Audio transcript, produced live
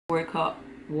Work up.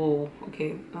 Whoa,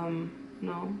 okay,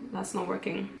 no, that's not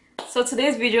working. So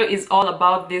today's video is all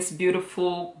about this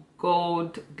beautiful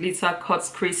gold glitter cut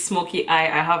crease smoky eye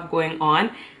I have going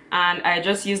on, and I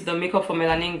just used the Makeup for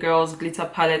Melanin Girls glitter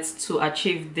palette to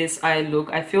achieve this eye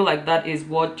look. I feel like that is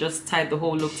what just tied the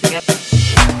whole look together.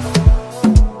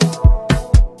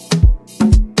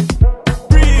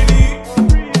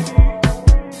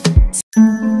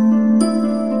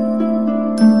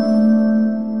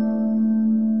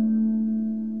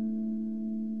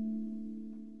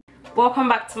 Welcome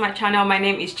back to my channel. My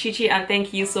name is Chichi and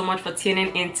thank you so much for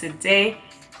tuning in today.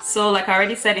 So like I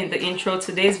already said in the intro,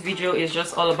 today's video is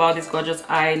just all about this gorgeous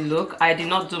eye look. I did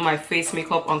not do my face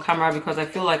makeup on camera because I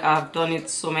feel like I've done it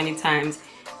so many times.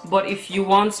 But if you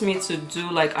want me to do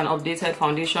like an updated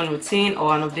foundation routine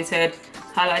or an updated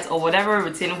highlight or whatever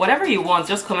routine, whatever you want,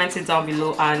 just comment it down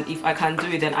below, and if I can do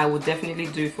it then I will definitely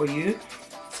do it for you.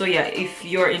 So yeah, if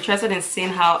you're interested in seeing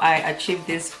how I achieve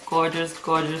this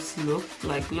gorgeous look,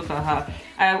 like look at her.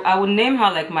 I would name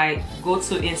her like my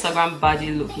go-to Instagram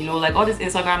baddie look, you know, like all these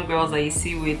Instagram girls that you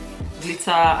see with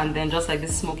glitter and then just like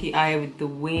this smoky eye with the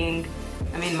wing.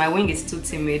 I mean, my wing is too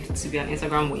timid to be an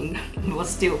Instagram wing, but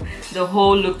still the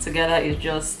whole look together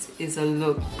is a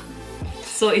look.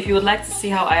 So if you would like to see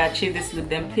how I achieve this look,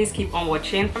 then please keep on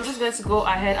watching. I'm just going to go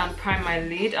ahead and prime my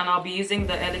lid, and I'll be using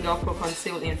the LA Girl Pro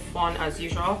Conceal in Fawn as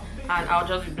usual, and I'll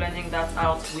just be blending that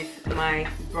out with my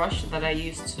brush that I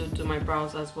use to do my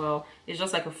brows as well. It's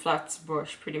just like a flat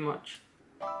brush pretty much.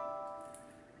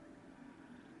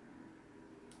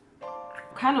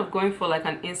 Kind of going for like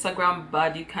an Instagram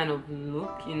baddie kind of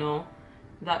look, you know,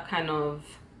 that kind of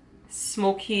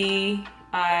smoky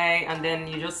eye, and then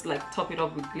you just like top it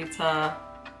up with glitter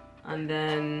and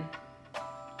then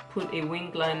put a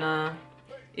wing liner.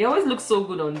 It always looks so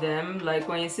good on them, like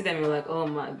when you see them you're like, oh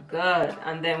my god,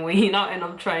 and then when you now end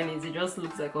up trying it, it just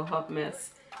looks like a hot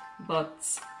mess. But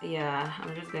yeah,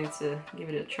 I'm just going to give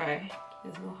it a try.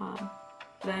 There's no harm.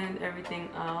 Blend everything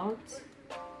out,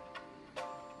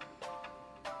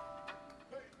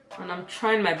 and I'm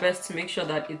trying my best to make sure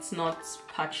that it's not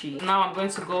patchy. Now I'm going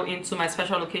to go into my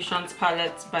Special Occasions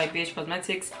palette by BH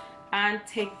Cosmetics and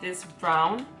take this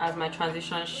brown as my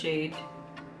transition shade,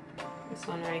 this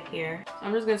one right here. So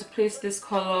I'm just going to place this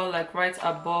color like right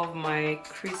above my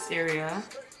crease area.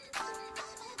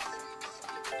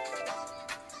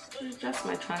 It's just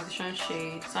my transition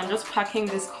shade. So I'm just packing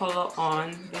this color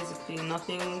on, basically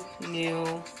nothing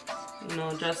new, you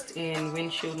know, just in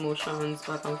windshield motions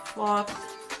back and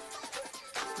forth.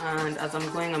 And as I'm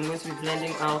going to be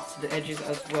blending out the edges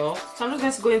as well. So I'm just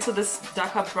going to go into this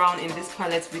darker brown in this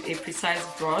palette with a precise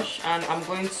brush, and I'm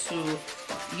going to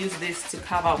use this to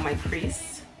carve out my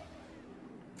crease.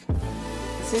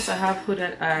 Since I have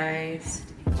hooded eyes,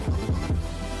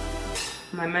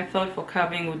 my method for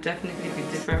carving would definitely be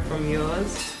different from yours.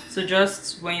 So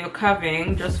just when you're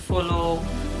carving, just follow,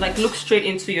 like look straight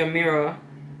into your mirror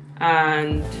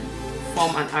and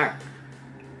form an arc,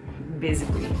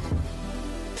 basically.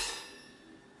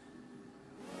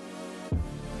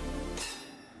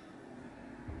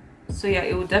 So yeah,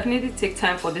 it will definitely take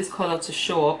time for this color to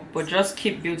show up, but just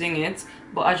keep building it.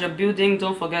 But as you're building,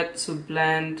 don't forget to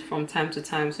blend from time to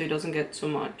time so it doesn't get too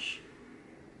much.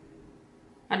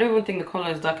 I don't even think the color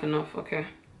is dark enough. Okay.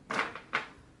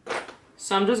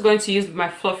 So I'm just going to use my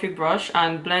fluffy brush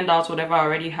and blend out whatever I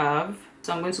already have.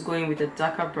 So I'm going to go in with a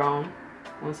darker brown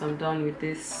once I'm done with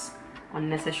this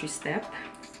unnecessary step.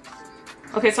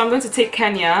 Okay, so I'm going to take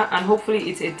Kenya, and hopefully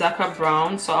it's a darker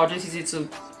brown, so I'll just use it to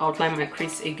outline my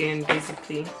crease again,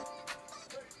 basically.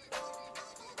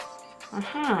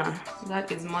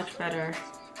 That is much better.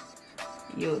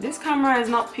 Yo, this camera is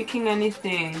not picking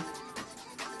anything.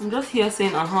 I'm just here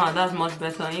saying that's much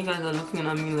better, and you guys are looking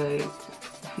at me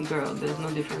like, girl, there's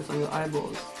no difference on your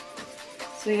eyeballs.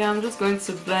 So yeah, I'm just going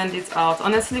to blend it out.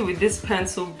 Honestly, with this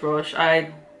pencil brush,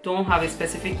 I don't have a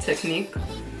specific technique.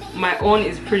 My own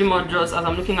is pretty much just as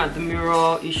I'm looking at the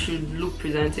mirror, it should look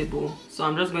presentable. So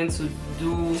I'm just going to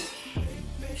do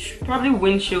probably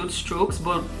windshield strokes,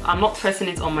 but I'm not pressing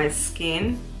it on my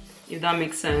skin, if that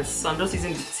makes sense. So I'm just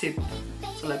using the tip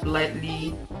to like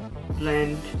lightly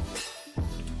blend.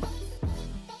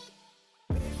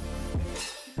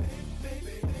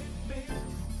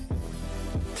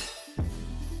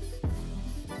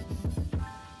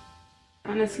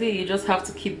 Honestly, you just have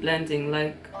to keep blending.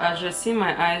 Like as you see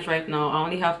my eyes right now, I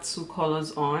only have 2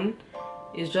 colors on.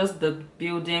 It's just the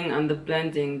building and the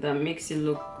blending that makes it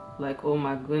look like, oh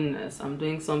my goodness, I'm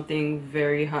doing something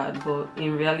very hard, but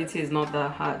in reality it's not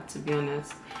that hard, to be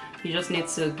honest. You just need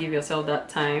to give yourself that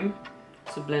time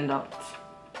to blend out.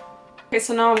 Okay,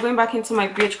 so now I'm going back into my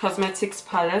BH Cosmetics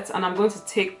palette and I'm going to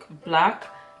take black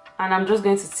and I'm just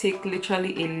going to take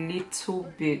literally a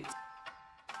little bit.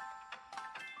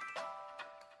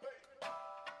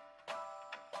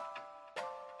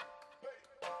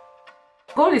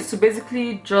 Goal is to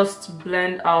basically just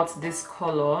blend out this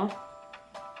color.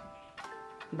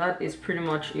 That is pretty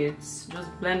much it.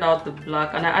 Just blend out the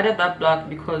black, and I added that black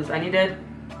because I needed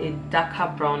a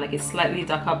darker brown, like a slightly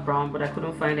darker brown, but I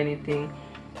couldn't find anything,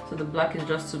 so the black is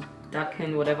just to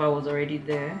darken whatever was already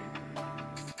there.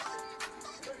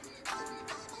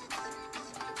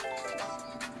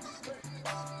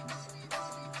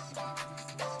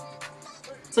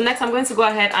 So next I'm going to go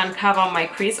ahead and carve out my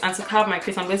crease, and to carve my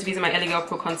crease I'm going to be using my LA Girl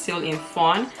Pro Conceal in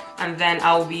Fawn, and then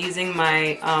I'll be using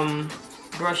my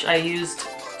brush I used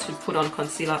to put on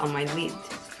concealer on my lid.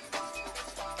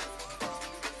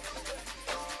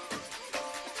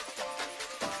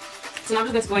 So now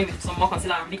I'm just going to go in with some more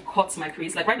concealer and really cut my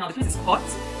crease. Like right now the crease is cut,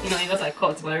 you know, it's just like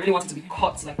cut, but I really want it to be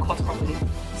cut, like cut properly.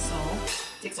 So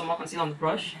take some more concealer on the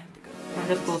brush and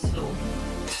just go slow.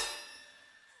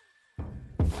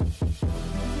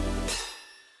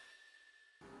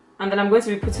 And then I'm going to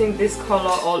be putting this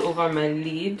color all over my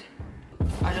lid.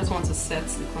 I just want to set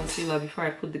the concealer before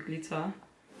I put the glitter.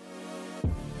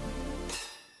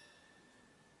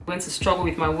 I'm going to struggle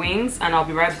with my wings and I'll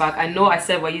be right back. I know I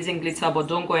said we're using glitter, but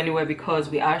don't go anywhere because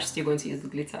we are still going to use the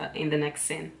glitter in the next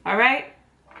scene. Alright?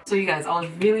 So you guys, I was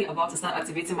really about to start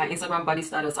activating my Instagram body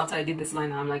status after I did this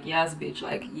liner. I'm like, yes bitch,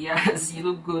 like yes, you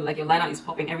look good, like your liner is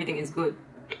popping, everything is good.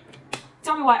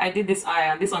 Tell me why I did this eye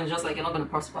and this one is just like you're not gonna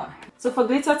prosper. So for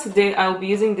glitter today, I'll be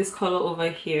using this color over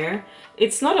here.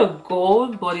 It's not a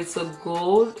gold, but it's a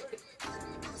gold.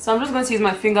 So I'm just going to use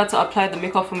my finger to apply the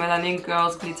Makeup for Melanin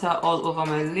Girls glitter all over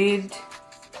my lid.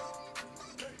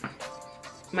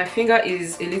 My finger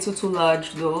is a little too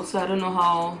large though, so I don't know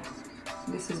how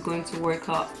this is going to work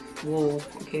out. Whoa,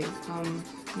 okay,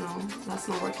 no, that's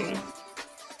not working.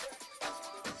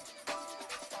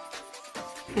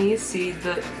 Can you see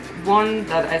the one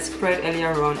that I spread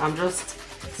earlier on? I'm just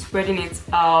spreading it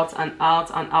out and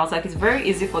out and out. Like it's very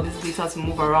easy for this glitter to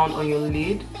move around on your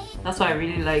lid. That's why I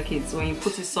really like it. So when you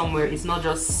put it somewhere, it's not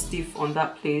just stiff on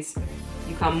that place.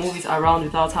 You can move it around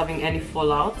without having any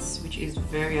fallouts, which is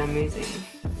very amazing.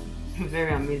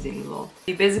 Very amazing, love.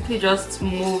 You basically just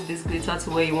move this glitter to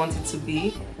where you want it to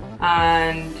be,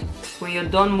 and when you're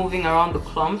done moving around the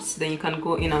clumps, then you can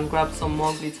go in and grab some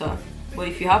more glitter. But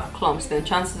if you have clumps, then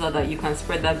chances are that you can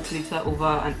spread that glitter over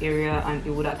an area and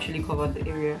it would actually cover the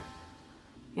area.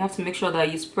 You have to make sure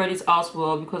that you spread it out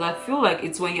well, because I feel like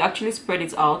it's when you actually spread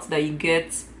it out that you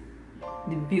get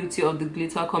the beauty of the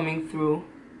glitter coming through.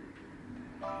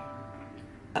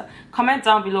 Comment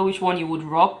down below which one you would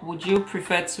rock. Would you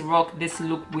prefer to rock this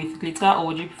look with glitter, or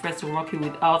would you prefer to rock it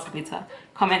without glitter?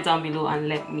 Comment down below and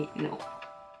let me know.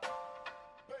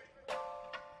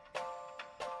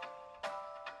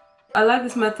 I like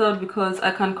this method because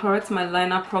I can correct my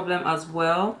liner problem as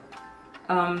well.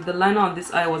 The liner on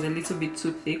this eye was a little bit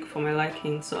too thick for my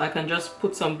liking, so I can just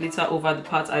put some glitter over the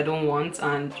part I don't want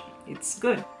and it's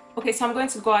good. Okay, so I'm going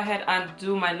to go ahead and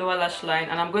do my lower lash line,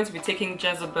 and I'm going to be taking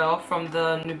Jezebel from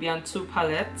the Nubian 2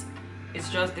 palette. It's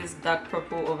just this dark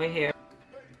purple over here.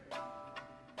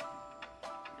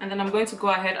 And then I'm going to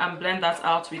go ahead and blend that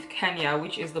out with Kenya,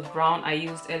 which is the brown I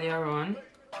used earlier on.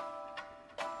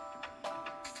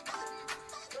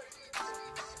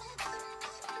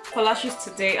 For lashes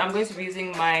today, I'm going to be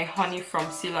using my Honey from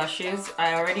Sea Lashes.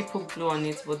 I already put glue on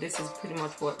it, but this is pretty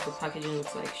much what the packaging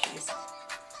looks like.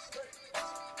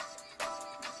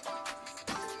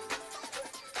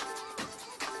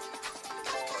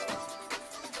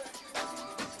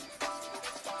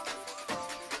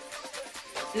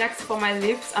 Next, for my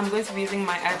lips, I'm going to be using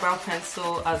my eyebrow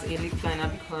pencil as a lip liner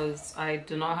because I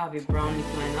do not have a brown lip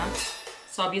liner.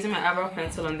 So I'll be using my eyebrow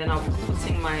pencil, and then I'll be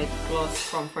putting my gloss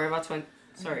from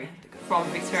from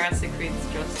Victoria's Secret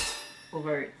just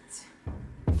over it.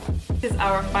 This is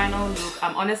our final look.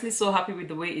 I'm honestly so happy with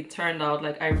the way it turned out.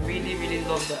 Like I really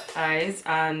love the eyes,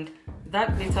 and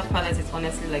that glitter palette is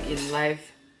honestly like a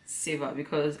lifesaver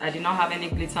because I did not have any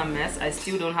glitter mess. I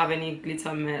still don't have any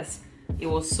glitter mess. It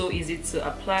was so easy to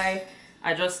apply.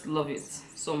 I just love it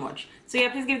so much. So yeah,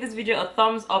 please give this video a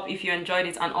thumbs up if you enjoyed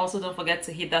it, and also don't forget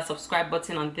to hit that subscribe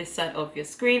button on this side of your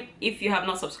screen if you have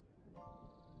not subscribed.